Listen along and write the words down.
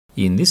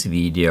In this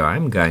video,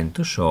 I'm going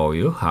to show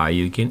you how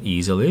you can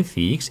easily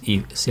fix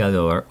if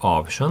cellular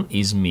option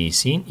is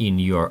missing in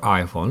your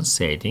iPhone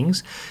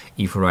settings,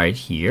 if right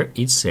here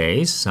it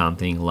says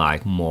something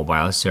like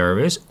mobile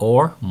service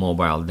or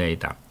mobile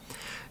data.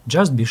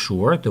 Just be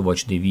sure to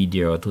watch the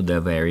video to the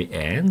very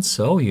end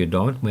so you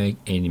don't make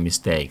any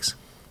mistakes.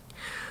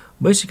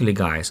 Basically,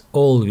 guys,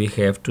 all we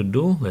have to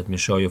do, let me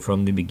show you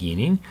from the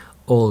beginning,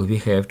 all we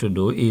have to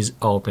do is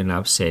open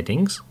up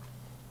settings.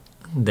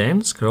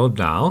 Then scroll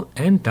down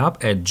and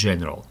tap at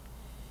General.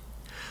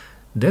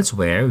 That's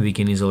where we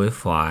can easily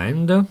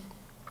find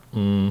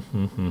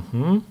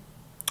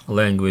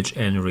language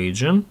and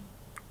region.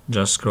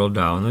 Just scroll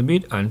down a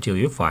bit until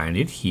you find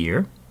it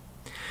here.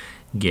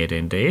 Get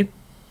into it.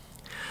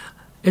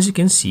 As you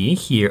can see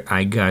here,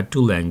 I got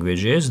two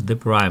languages. The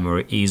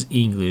primary is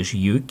English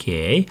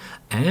UK,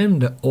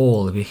 and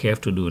all we have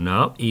to do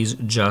now is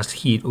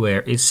just hit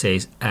where it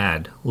says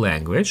Add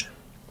Language.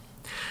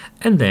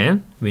 And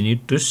then we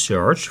need to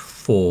search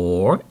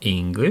for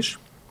English.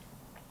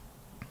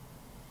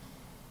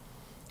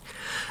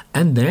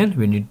 And then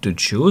we need to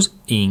choose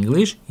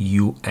English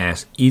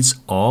US. It's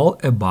all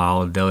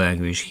about the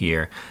language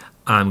here.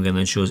 I'm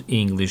gonna choose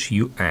English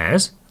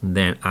US.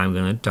 Then I'm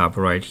gonna tap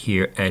right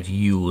here at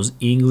Use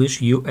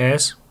English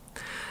US.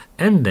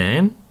 And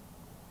then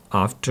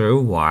after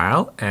a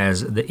while,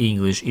 as the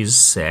English is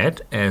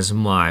set as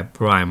my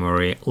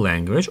primary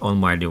language on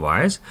my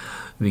device,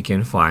 we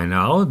can find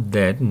out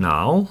that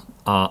now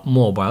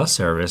mobile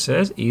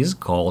services is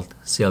called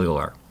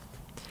Cellular.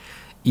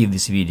 If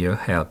this video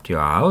helped you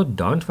out,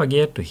 don't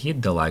forget to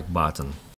hit the like button.